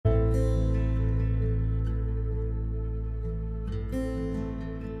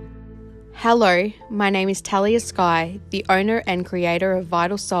Hello, my name is Talia Sky, the owner and creator of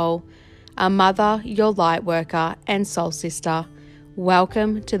Vital Soul, a mother, your light worker, and soul sister.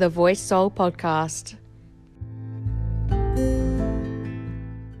 Welcome to the Voice Soul podcast.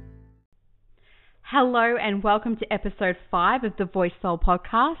 Hello and welcome to episode 5 of the Voice Soul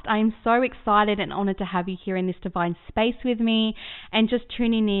podcast. I am so excited and honoured to have you here in this divine space with me and just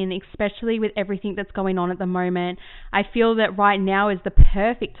tuning in, especially with everything that's going on at the moment. I feel that right now is the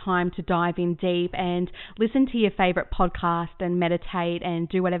perfect time to dive in deep and listen to your favourite podcast and meditate and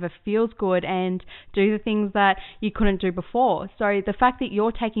do whatever feels good and do the things that you couldn't do before. So the fact that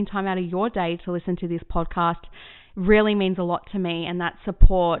you're taking time out of your day to listen to this podcast really means a lot to me, and that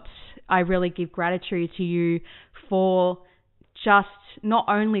support, I really give gratitude to you for just not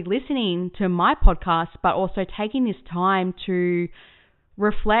only listening to my podcast, but also taking this time to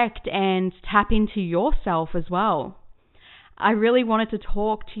reflect and tap into yourself as well. I really wanted to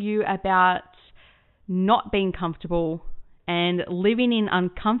talk to you about not being comfortable and living in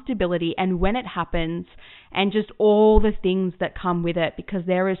uncomfortability and when it happens and just all the things that come with it, because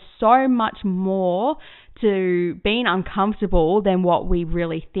there is so much more to being uncomfortable than what we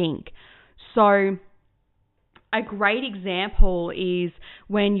really think. So a great example is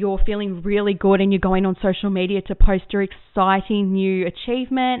when you're feeling really good and you're going on social media to post your exciting new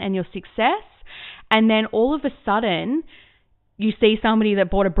achievement and your success, and then all of a sudden you see somebody that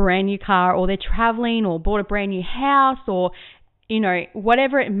bought a brand new car, or they're traveling, or bought a brand new house, or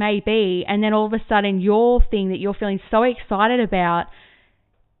whatever it may be, and then all of a sudden your thing that you're feeling so excited about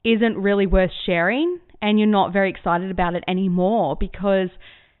isn't really worth sharing, and you're not very excited about it anymore because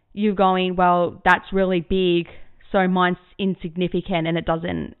you're going, well, that's really big, so mine's insignificant and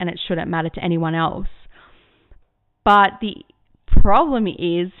it shouldn't matter to anyone else. But the problem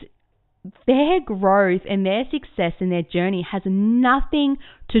is their growth and their success and their journey has nothing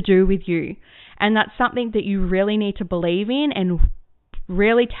to do with you. And that's something that you really need to believe in and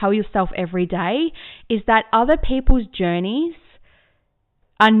really tell yourself every day, is that other people's journeys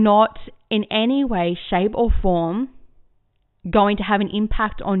are not in any way, shape or form going to have an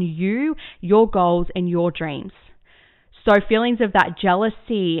impact on you, your goals and your dreams. So feelings of that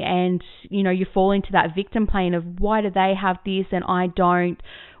jealousy and, you fall into that victim plane of, why do they have this and I don't?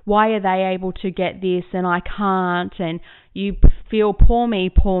 Why are they able to get this and I can't? And you feel, poor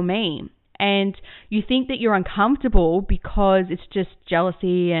me, poor me. And you think that you're uncomfortable because it's just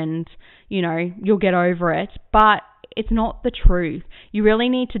jealousy and, you'll get over it. But it's not the truth. You really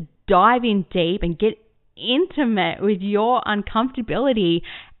need to dive in deep and get intimate with your uncomfortability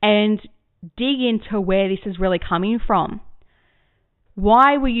and dig into where this is really coming from.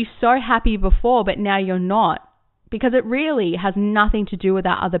 Why were you so happy before but now you're not? Because it really has nothing to do with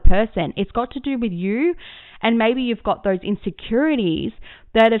that other person. It's got to do with you, and maybe you've got those insecurities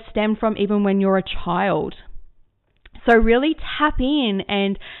that have stemmed from even when you're a child. So really tap in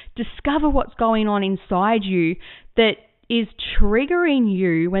and discover what's going on inside you that is triggering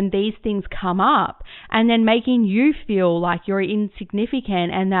you when these things come up, and then making you feel like you're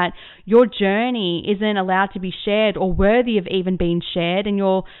insignificant and that your journey isn't allowed to be shared or worthy of even being shared, and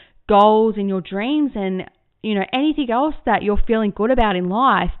your goals and your dreams and anything else that you're feeling good about in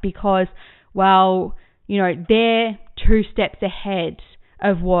life, because, well, they're 2 steps ahead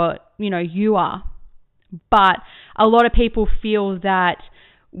of what, you are. But a lot of people feel that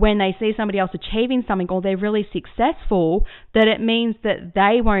when they see somebody else achieving something or they're really successful, that it means that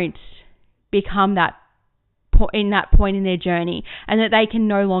they won't become that in that point in their journey, and that they can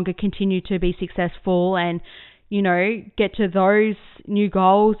no longer continue to be successful and get to those new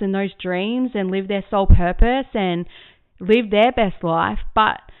goals and those dreams and live their soul purpose and live their best life.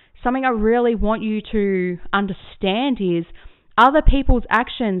 But something I really want you to understand is other people's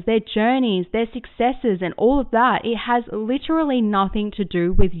actions, their journeys, their successes and all of that, it has literally nothing to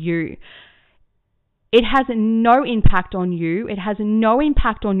do with you. It has no impact on you. It has no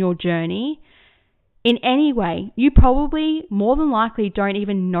impact on your journey in any way. You probably, more than likely, don't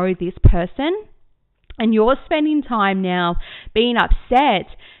even know this person. And you're spending time now being upset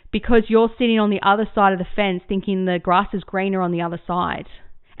because you're sitting on the other side of the fence thinking the grass is greener on the other side.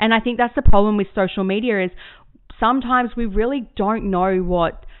 And I think that's the problem with social media, is sometimes we really don't know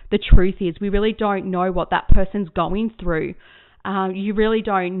what the truth is. We really don't know what that person's going through. You really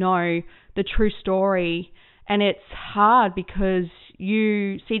don't know the true story. And it's hard because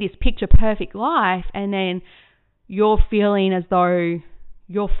you see this picture perfect life and then you're feeling as though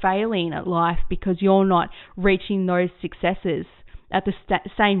you're failing at life because you're not reaching those successes at the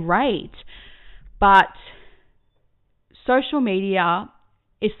same rate. But social media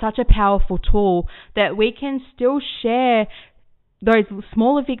is such a powerful tool that we can still share those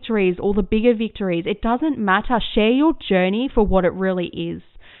smaller victories or the bigger victories, it doesn't matter. Share your journey for what it really is.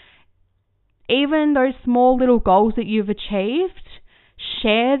 Even those small little goals that you've achieved,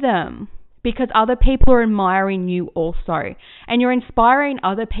 share them, because other people are admiring you also. And you're inspiring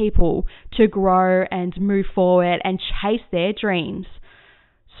other people to grow and move forward and chase their dreams.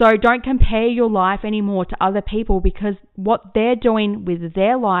 So don't compare your life anymore to other people, because what they're doing with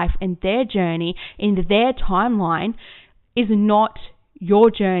their life and their journey in their timeline is not your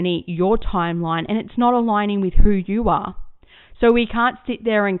journey, your timeline, and it's not aligning with who you are. So we can't sit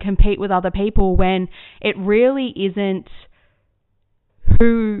there and compete with other people when it really isn't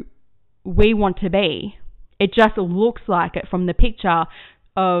who we want to be. It just looks like it from the picture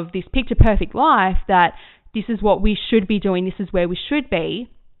of this picture perfect life, that this is what we should be doing, this is where we should be.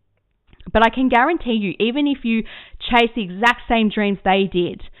 But I can guarantee you, even if you chase the exact same dreams they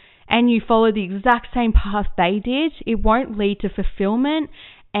did and you follow the exact same path they did, it won't lead to fulfillment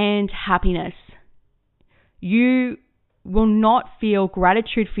and happiness. You will not feel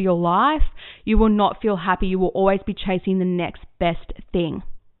gratitude for your life. You will not feel happy. You will always be chasing the next best thing.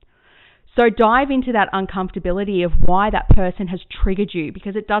 So dive into that uncomfortability of why that person has triggered you,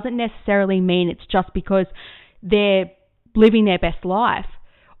 because it doesn't necessarily mean it's just because they're living their best life.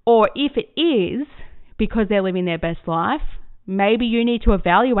 Or if it is because they're living their best life, maybe you need to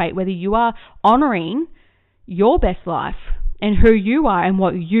evaluate whether you are honoring your best life and who you are and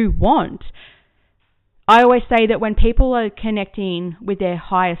what you want. I always say that when people are connecting with their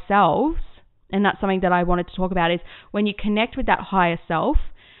higher selves, and that's something that I wanted to talk about, is when you connect with that higher self,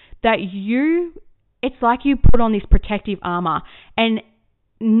 that it's like you put on this protective armor, and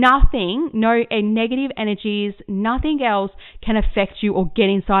nothing, no negative energies, nothing else can affect you or get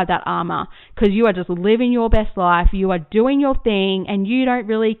inside that armor, because you are just living your best life. You are doing your thing and you don't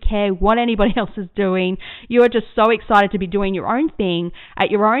really care what anybody else is doing. You are just so excited to be doing your own thing at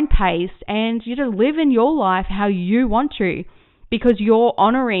your own pace, and you just live in your life how you want to, because you're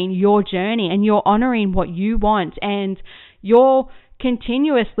honoring your journey and you're honoring what you want, and you're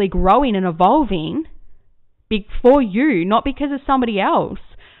continuously growing and evolving for you, not because of somebody else.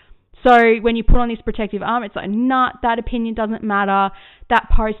 So when you put on this protective armor, it's like, nah, that opinion doesn't matter. That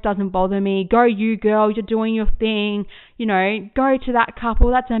post doesn't bother me. Go you, girl. You're doing your thing. You know, go to that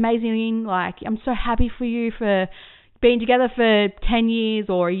couple. That's amazing. Like, I'm so happy for you for being together for 10 years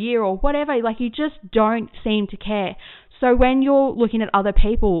or a year or whatever. Like, you just don't seem to care. So when you're looking at other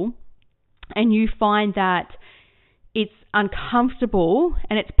people and you find that it's uncomfortable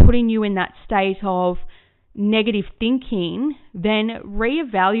and it's putting you in that state of negative thinking, then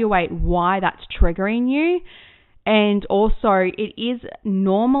reevaluate why that's triggering you. And also, it is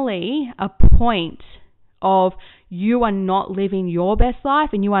normally a point of you are not living your best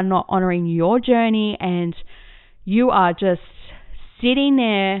life and you are not honoring your journey, and you are just sitting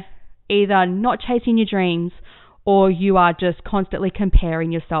there either not chasing your dreams, or you are just constantly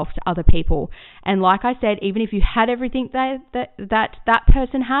comparing yourself to other people. And like I said, even if you had everything that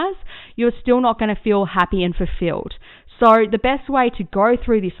person has, you're still not going to feel happy and fulfilled. So the best way to go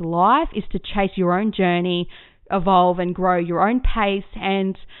through this life is to chase your own journey, evolve and grow your own pace,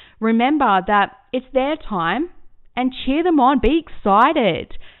 and remember that it's their time, and cheer them on. Be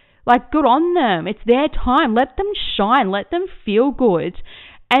excited. Like, good on them. It's their time. Let them shine. Let them feel good.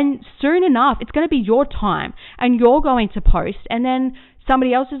 And soon enough, it's going to be your time, and you're going to post, and then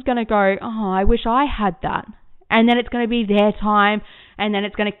somebody else is going to go, oh, I wish I had that. And then it's going to be their time, and then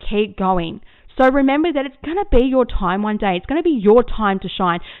it's going to keep going. So remember that it's going to be your time one day. It's going to be your time to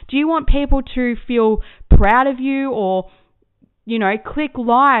shine. Do you want people to feel proud of you, or, you know, click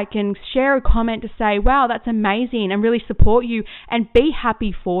like and share a comment to say, wow, that's amazing, and really support you and be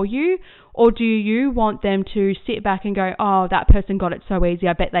happy for you? Or do you want them to sit back and go, oh, that person got it so easy,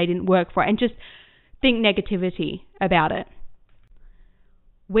 I bet they didn't work for it, and just think negativity about it?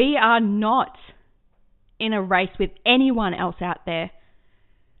 We are not in a race with anyone else out there.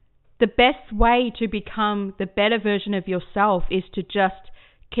 The best way to become the better version of yourself is to just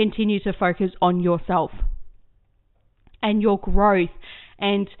continue to focus on yourself and your growth,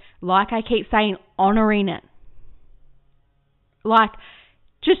 and, like I keep saying, honoring it. Like,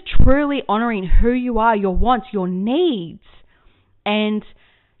 just truly honoring who you are, your wants, your needs. And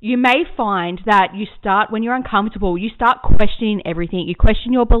you may find that you start, when you're uncomfortable, you start questioning everything. You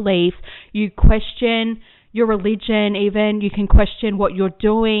question your beliefs, you question your religion even, you can question what you're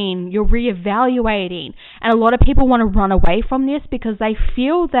doing, you're reevaluating. And a lot of people want to run away from this because they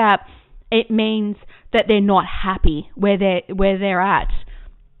feel that it means that they're not happy where they're at.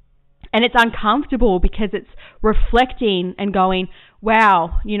 And it's uncomfortable because it's reflecting and going,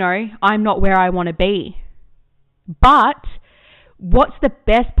 wow, you know, I'm not where I want to be. But what's the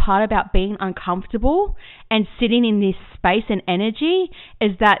best part about being uncomfortable and sitting in this space and energy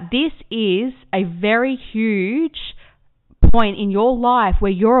is that this is a very huge point in your life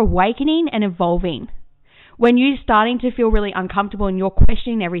where you're awakening and evolving. When you're starting to feel really uncomfortable and you're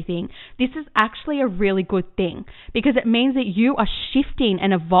questioning everything, this is actually a really good thing, because it means that you are shifting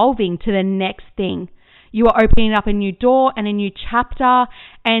and evolving to the next thing. You are opening up a new door and a new chapter,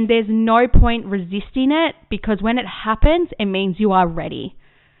 and there's no point resisting it, because when it happens, it means you are ready.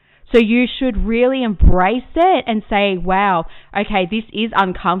 So you should really embrace it and say, wow, okay, this is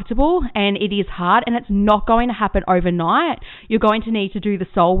uncomfortable and it is hard, and it's not going to happen overnight. You're going to need to do the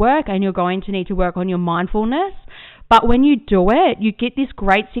soul work, and you're going to need to work on your mindfulness. But when you do it, you get this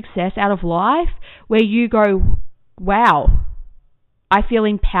great success out of life where you go, wow, I feel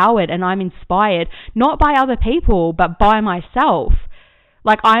empowered and I'm inspired, not by other people, but by myself.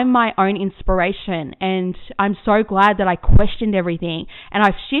 Like, I'm my own inspiration, and I'm so glad that I questioned everything and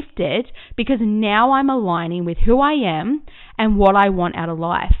I've shifted, because now I'm aligning with who I am and what I want out of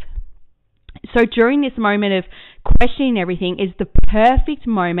life. So during this moment of questioning everything is the perfect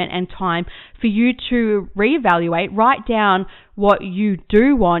moment and time for you to reevaluate, write down what you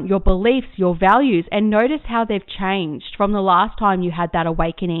do want, your beliefs, your values, and notice how they've changed from the last time you had that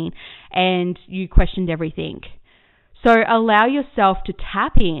awakening and you questioned everything. So allow yourself to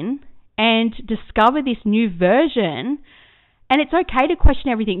tap in and discover this new version. And it's okay to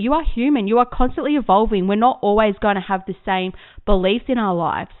question everything. You are human. You are constantly evolving. We're not always going to have the same beliefs in our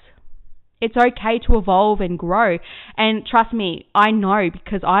lives. It's okay to evolve and grow. And trust me, I know,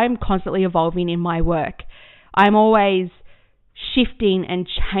 because I'm constantly evolving in my work. I'm always shifting and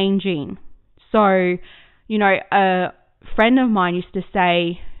changing. So, a friend of mine used to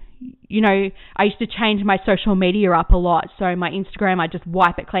say, I used to change my social media up a lot. So my Instagram, I'd just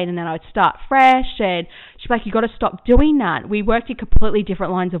wipe it clean and then I'd start fresh. And she's like, you got to stop doing that. We worked in completely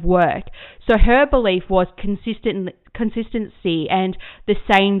different lines of work. So her belief was consistency and the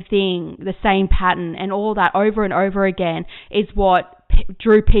same thing, the same pattern, and all that over and over again is what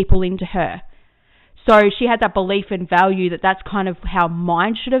drew people into her. So she had that belief and value that that's kind of how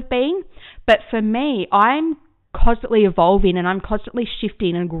mine should have been. But for me, I'm constantly evolving and I'm constantly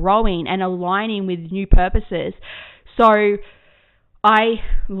shifting and growing and aligning with new purposes. So I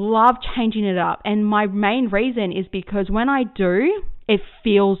love changing it up. And my main reason is because when I do, it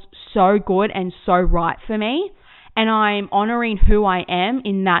feels so good and so right for me. And I'm honoring who I am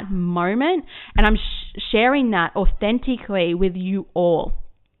in that moment. And I'm sharing that authentically with you all.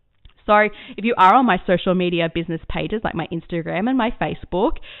 So if you are on my social media business pages, like my Instagram and my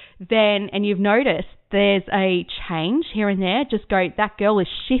Facebook, and you've noticed there's a change here and there, just go, that girl is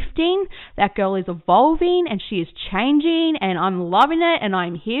shifting, that girl is evolving, and she is changing, and I'm loving it, and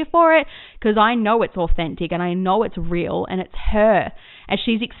I'm here for it, because I know it's authentic, and I know it's real, and it's her, and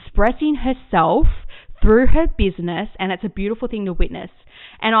she's expressing herself through her business, and it's a beautiful thing to witness.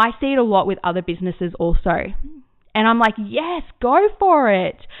 And I see it a lot with other businesses also. And I'm like, yes, go for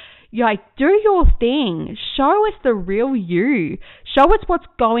it. You're like, do your thing. Show us the real you. Show us what's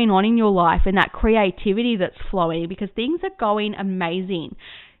going on in your life and that creativity that's flowing, because things are going amazing.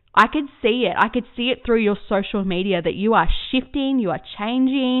 I could see it. I could see it through your social media that you are shifting, you are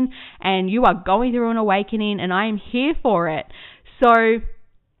changing, and you are going through an awakening, and I am here for it. So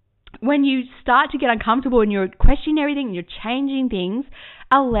when you start to get uncomfortable and you're questioning everything and you're changing things,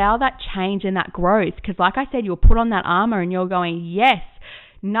 allow that change and that growth. Because like I said, you'll put on that armor and you're going, yes,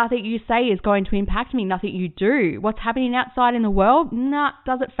 nothing you say is going to impact me. Nothing you do. What's happening outside in the world,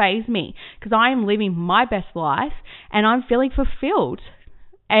 doesn't faze me, because I am living my best life and I'm feeling fulfilled.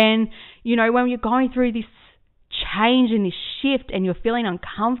 And, when you're going through this change and this shift and you're feeling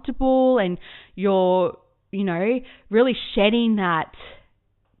uncomfortable and you're, really shedding that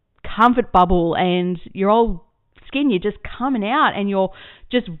comfort bubble and your old skin, you're just coming out and you're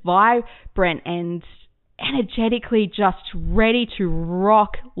just vibrant and energetically just ready to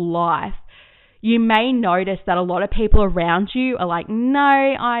rock life. You may notice that a lot of people around you are like, no,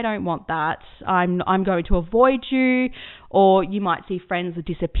 I don't want that. I'm going to avoid you. Or you might see friends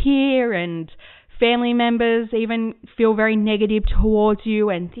disappear and family members even feel very negative towards you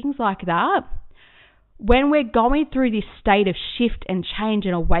and things like that. When we're going through this state of shift and change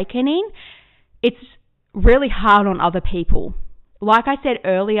and awakening, it's really hard on other people. Like I said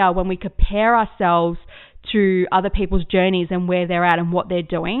earlier, when we compare ourselves to other people's journeys and where they're at and what they're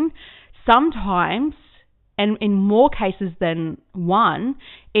doing, sometimes, and in more cases than one,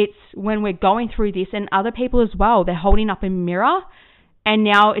 it's when we're going through this, and other people as well, they're holding up a mirror and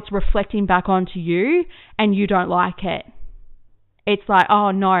now it's reflecting back onto you and you don't like it. It's like,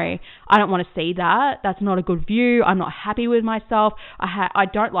 oh no, I don't want to see that. That's not a good view. I'm not happy with myself. I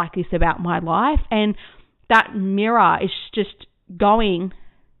don't like this about my life. And that mirror is just going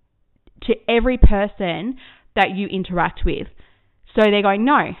to every person that you interact with. So they're going,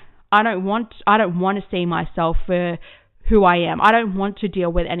 no, I don't want to see myself for who I am. I don't want to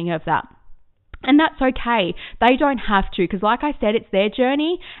deal with any of that. And that's okay. They don't have to, because like I said, it's their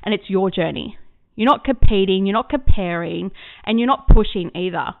journey and it's your journey. You're not competing, you're not comparing, and you're not pushing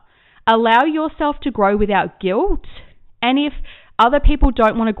either. Allow yourself to grow without guilt. And if other people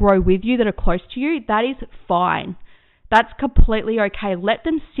don't want to grow with you that are close to you, that is fine. That's completely okay. Let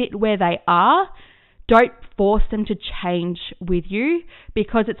them sit where they are. Don't force them to change with you,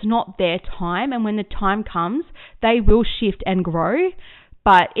 because it's not their time. And when the time comes, they will shift and grow.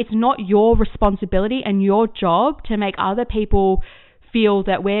 But it's not your responsibility and your job to make other people feel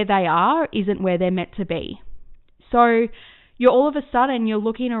that where they are isn't where they're meant to be. So you're all of a sudden, you're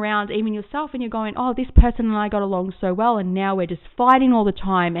looking around even yourself and you're going, oh, this person and I got along so well, and now we're just fighting all the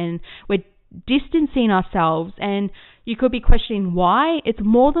time and we're distancing ourselves. And you could be questioning why. It's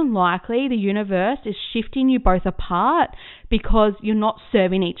more than likely the universe is shifting you both apart because you're not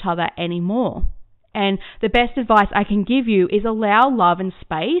serving each other anymore. And the best advice I can give you is allow love and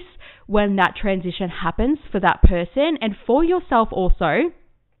space when that transition happens for that person and for yourself also.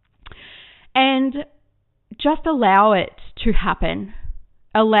 And just allow it to happen.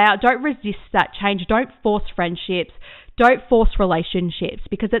 Don't resist that change. Don't force friendships. Don't force relationships,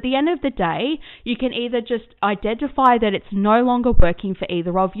 because at the end of the day, you can either just identify that it's no longer working for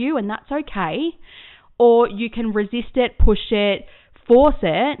either of you, and that's okay, or you can resist it, push it, force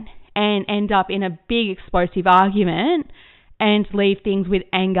it, and end up in a big explosive argument and leave things with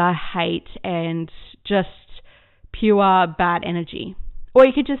anger, hate, and just pure bad energy. Or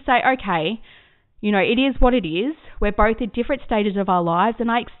you could just say, okay, it is what it is. We're both at different stages of our lives,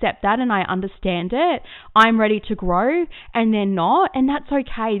 and I accept that and I understand it. I'm ready to grow and they're not, and that's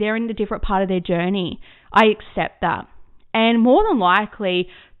okay. They're in a different part of their journey. I accept that. And more than likely,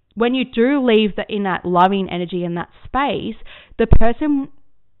 when you do leave in that loving energy in that space, the person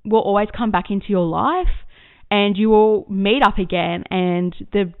will always come back into your life and you will meet up again. And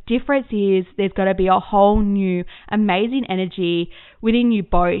the difference is there's got to be a whole new amazing energy within you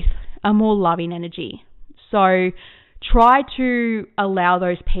both, a more loving energy. So try to allow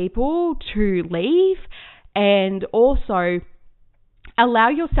those people to leave, and also allow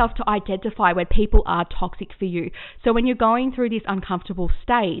yourself to identify when people are toxic for you. So when you're going through this uncomfortable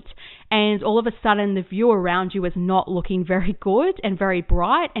state and all of a sudden the view around you is not looking very good and very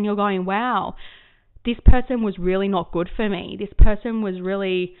bright, and you're going, wow, this person was really not good for me. This person was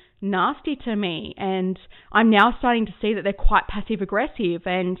really nasty to me. And I'm now starting to see that they're quite passive aggressive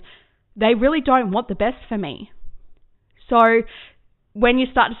and they really don't want the best for me. So when you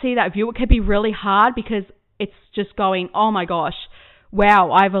start to see that view, it can be really hard, because it's just going, oh my gosh,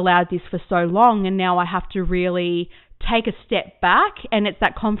 wow, I've allowed this for so long, and now I have to really take a step back. And it's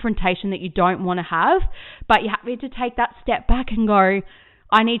that confrontation that you don't want to have, but you have to take that step back and go,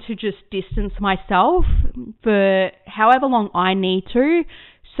 I need to just distance myself for however long I need to,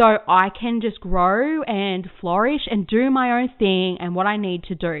 so I can just grow and flourish and do my own thing and what I need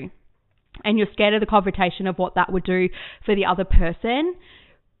to do. And you're scared of the confrontation of what that would do for the other person.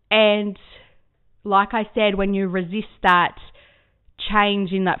 And like I said, when you resist that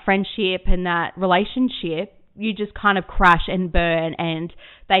change in that friendship and that relationship, you just kind of crash and burn, and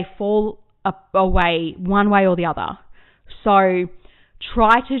they fall away one way or the other. So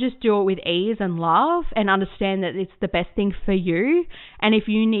try to just do it with ease and love, and understand that it's the best thing for you. And if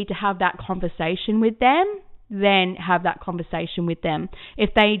you need to have that conversation with them, then have that conversation with them. If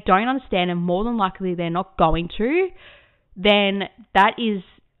they don't understand, and more than likely they're not going to, then that is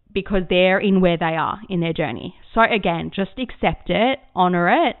because they're in where they are in their journey. So again, just accept it,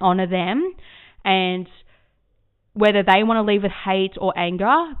 honor them, and whether they want to leave with hate or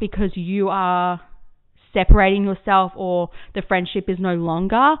anger because you are separating yourself or the friendship is no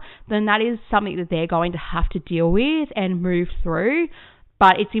longer, then that is something that they're going to have to deal with and move through.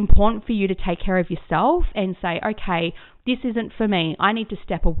 But it's important for you to take care of yourself and say, okay, this isn't for me. I need to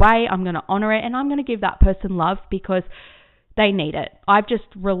step away. I'm going to honor it, and I'm going to give that person love because they need it. I've just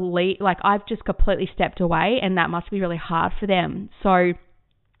completely stepped away, and that must be really hard for them. So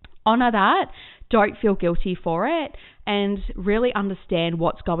honor that. Don't feel guilty for it, and really understand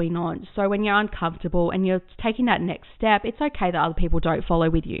what's going on. So when you're uncomfortable and you're taking that next step, it's okay that other people don't follow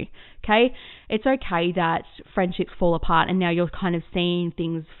with you, okay? It's okay that friendships fall apart and now you're kind of seeing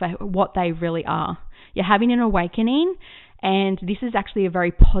things for what they really are. You're having an awakening, And this is actually a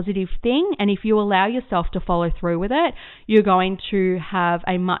very positive thing. And if you allow yourself to follow through with it, you're going to have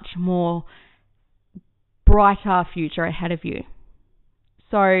a much more brighter future ahead of you.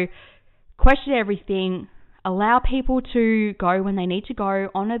 So question everything. Allow people to go when they need to go.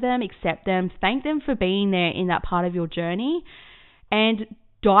 Honor them, accept them, thank them for being there in that part of your journey, and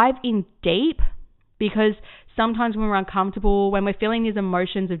dive in deep, because sometimes when we're uncomfortable, when we're feeling these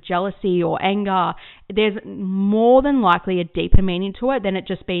emotions of jealousy or anger, there's more than likely a deeper meaning to it than it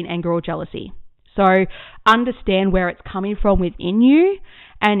just being anger or jealousy. So understand where it's coming from within you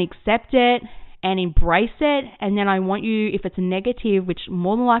and accept it and embrace it. And then I want you, if it's negative, which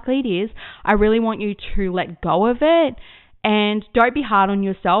more than likely it is, I really want you to let go of it. And don't be hard on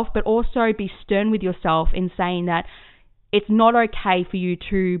yourself, but also be stern with yourself in saying that it's not okay for you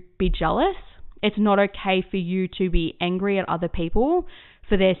to be jealous. It's not okay for you to be angry at other people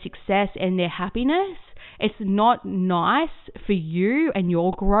for their success and their happiness. It's not nice for you and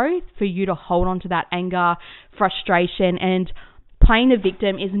your growth for you to hold on to that anger, frustration, and playing the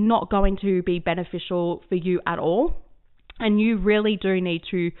victim is not going to be beneficial for you at all. And you really do need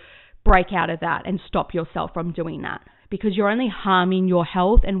to break out of that and stop yourself from doing that, because you're only harming your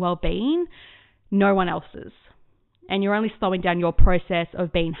health and well-being, no one else's. And you're only slowing down your process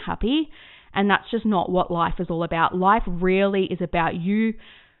of being happy. And that's just not what life is all about. Life really is about you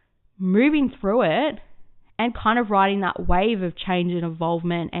moving through it and kind of riding that wave of change and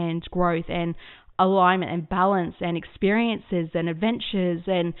involvement and growth and alignment and balance and experiences and adventures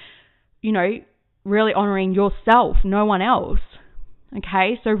and, you know, really honoring yourself, no one else.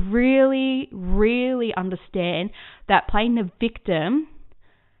 Okay, so really, really understand that playing the victim,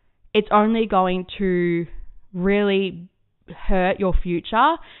 it's only going to really hurt your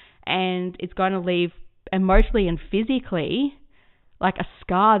future, and it's going to leave emotionally and physically like a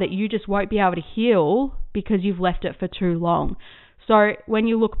scar that you just won't be able to heal because you've left it for too long. So when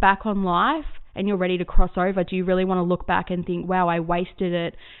you look back on life and you're ready to cross over, do you really want to look back and think, wow, I wasted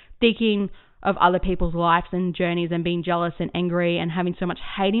it thinking of other people's lives and journeys and being jealous and angry and having so much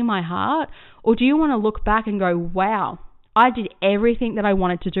hate in my heart? Or do you want to look back and go, wow, I did everything that I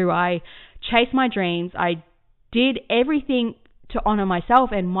wanted to do. I chased my dreams. I did everything to honor myself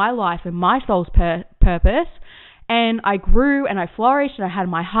and my life and my soul's purpose. And I grew and I flourished and I had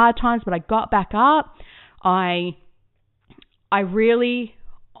my hard times, but I got back up. I really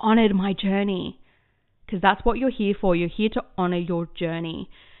honored my journey, because that's what you're here for. You're here to honor your journey.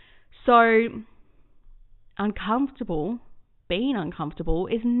 So being uncomfortable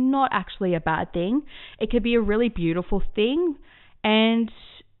is not actually a bad thing. It could be a really beautiful thing, and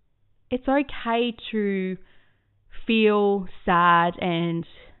it's okay to feel sad and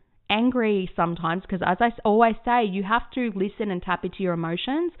angry sometimes, because as I always say, you have to listen and tap into your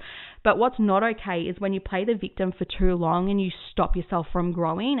emotions. But what's not okay is when you play the victim for too long and you stop yourself from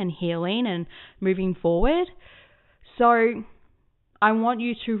growing and healing and moving forward. So I want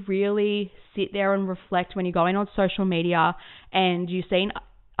you to really sit there and reflect when you're going on social media and you're seeing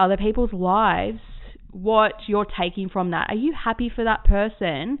other people's lives, what you're taking from that. Are you happy for that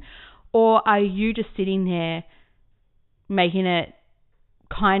person, or are you just sitting there making it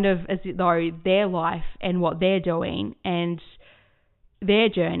kind of as though their life and what they're doing and their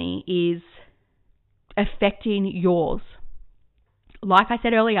journey is affecting yours? Like I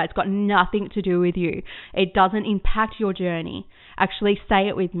said earlier, it's got nothing to do with you. It doesn't impact your journey. Actually, say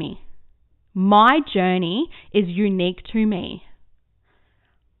it with me. My journey is unique to me.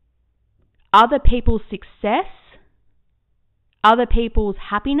 Other people's success, other people's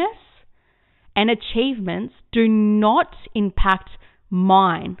happiness and achievements do not impact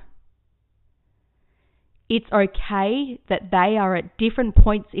mine. It's okay that they are at different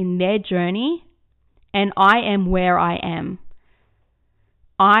points in their journey, and I am where I am.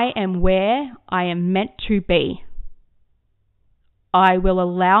 I am where I am meant to be. I will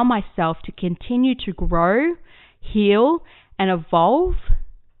allow myself to continue to grow, heal, and evolve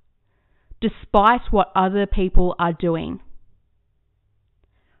despite what other people are doing.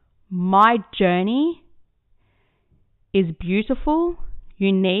 My journey is beautiful,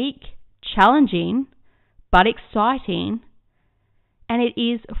 unique, challenging, but exciting, and it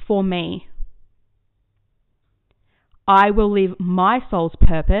is for me. I will live my soul's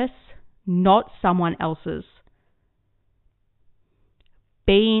purpose, not someone else's.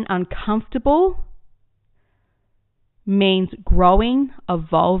 Being uncomfortable means growing,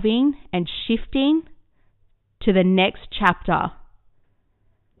 evolving, and shifting to the next chapter.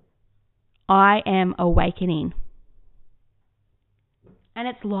 I am awakening. And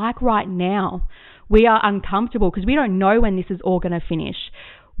it's like right now, we are uncomfortable because we don't know when this is all going to finish.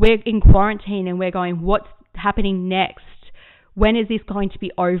 We're in quarantine and we're going, what's happening next? when is this going to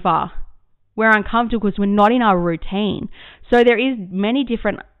be over? We're uncomfortable because we're not in our routine. So there is many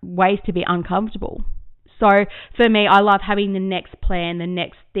different ways to be uncomfortable. So for me, I love having the next plan, the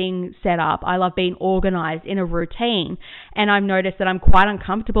next thing set up. I love being organized in a routine. And I've noticed that I'm quite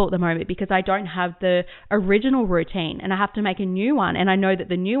uncomfortable at the moment because I don't have the original routine and I have to make a new one. And I know that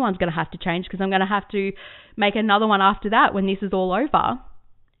the new one's going to have to change because I'm going to have to make another one after that when this is all over.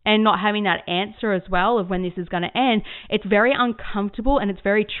 And not having that answer as well of when this is going to end, it's very uncomfortable and it's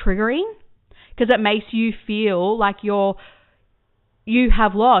very triggering because it makes you feel like you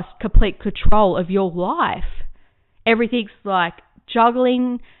have lost complete control of your life. Everything's like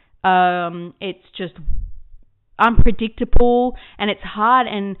juggling. It's just unpredictable and it's hard.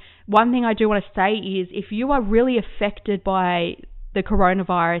 And one thing I do want to say is if you are really affected by the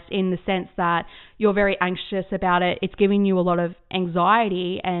coronavirus in the sense that you're very anxious about it, it's giving you a lot of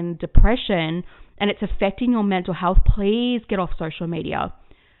anxiety and depression and it's affecting your mental health, please get off social media.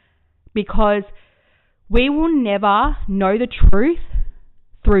 Because we will never know the truth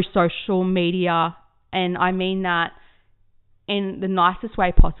through social media. And I mean that in the nicest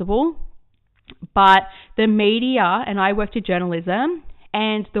way possible. But the media, and I worked in journalism,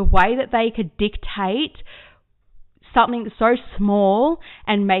 and the way that they could dictate something so small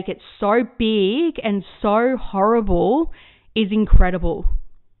and make it so big and so horrible is incredible.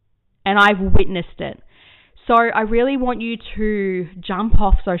 And I've witnessed it. So I really want you to jump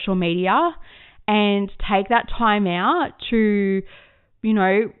off social media and take that time out to,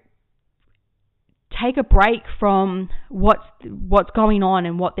 take a break from what's going on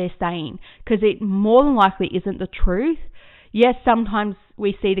and what they're saying, because it more than likely isn't the truth. Yes, sometimes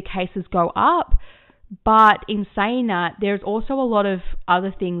we see the cases go up, but in saying that, there's also a lot of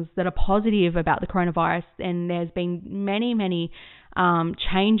other things that are positive about the coronavirus, and there's been many, many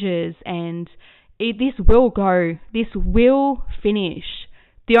changes, and this will finish.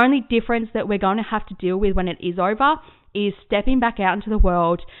 The only difference that we're going to have to deal with when it is over is stepping back out into the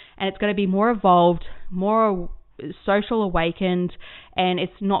world, and it's going to be more evolved, more social awakened, and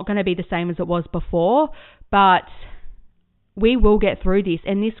it's not going to be the same as it was before, but we will get through this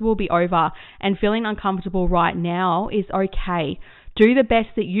and this will be over. And feeling uncomfortable right now is okay. Do the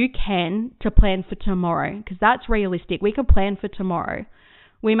best that you can to plan for tomorrow, because that's realistic. We can plan for tomorrow.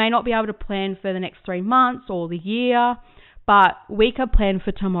 We may not be able to plan for the next 3 months or the year, but we can plan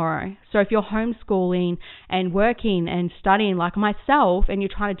for tomorrow. So if you're homeschooling and working and studying like myself and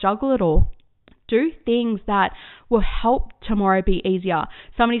you're trying to juggle it all, do things that will help tomorrow be easier.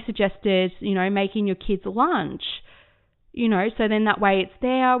 Somebody suggested, making your kids lunch, so then that way it's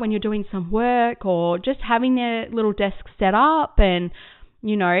there when you're doing some work, or just having their little desk set up and,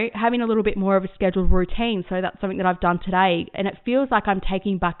 having a little bit more of a scheduled routine. So that's something that I've done today, and it feels like I'm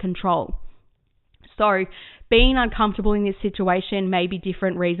taking back control. So being uncomfortable in this situation may be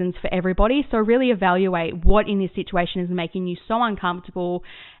different reasons for everybody. So really evaluate what in this situation is making you so uncomfortable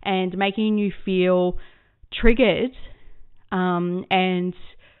and making you feel triggered. And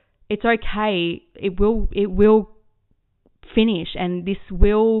it's okay. It will finish and this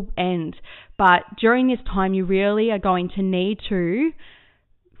will end. But during this time, you really are going to need to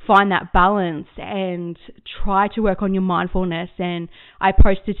find that balance and try to work on your mindfulness. And I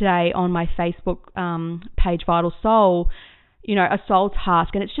posted today on my Facebook page, Vital Soul, a soul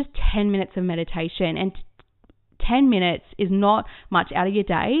task, and it's just 10 minutes of meditation. And 10 minutes is not much out of your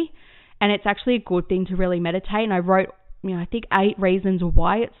day, and it's actually a good thing to really meditate. And I wrote, I think 8 reasons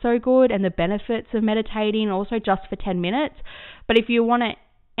why it's so good and the benefits of meditating, also just for 10 minutes. But if you want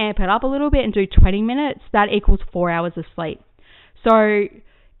to amp it up a little bit and do 20 minutes, that equals 4 hours of sleep. So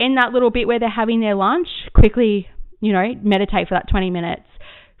in that little bit where they're having their lunch, quickly, meditate for that 20 minutes.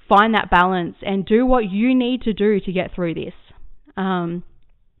 Find that balance and do what you need to do to get through this.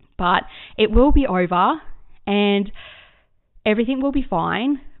 But it will be over and everything will be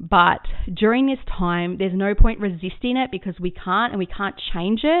fine. But during this time, there's no point resisting it because we can't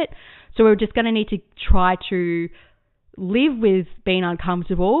change it. So we're just going to need to try to live with being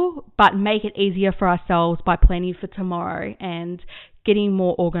uncomfortable, but make it easier for ourselves by planning for tomorrow and getting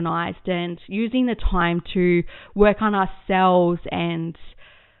more organized and using the time to work on ourselves, and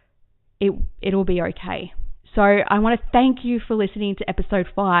it'll be okay. So I want to thank you for listening to episode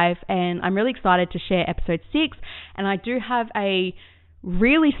 5, and I'm really excited to share episode 6. And I do have a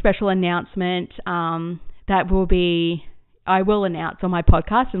really special announcement that I will announce on my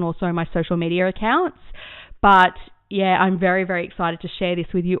podcast and also my social media accounts. But yeah, I'm very, very excited to share this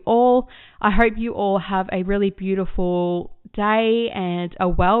with you all. I hope you all have a really beautiful day and a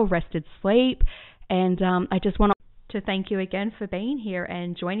well-rested sleep. And I just want to thank you again for being here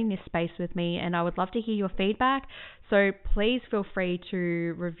and joining this space with me, and I would love to hear your feedback. So please feel free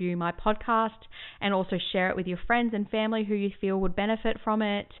to review my podcast and also share it with your friends and family who you feel would benefit from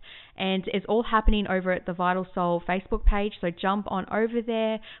it. And it's all happening over at the Vital Soul Facebook page, so jump on over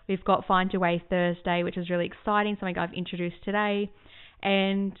there. We've got Find Your Way Thursday, which is really exciting, something I've introduced today.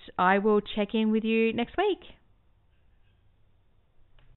 And I will check in with you next week.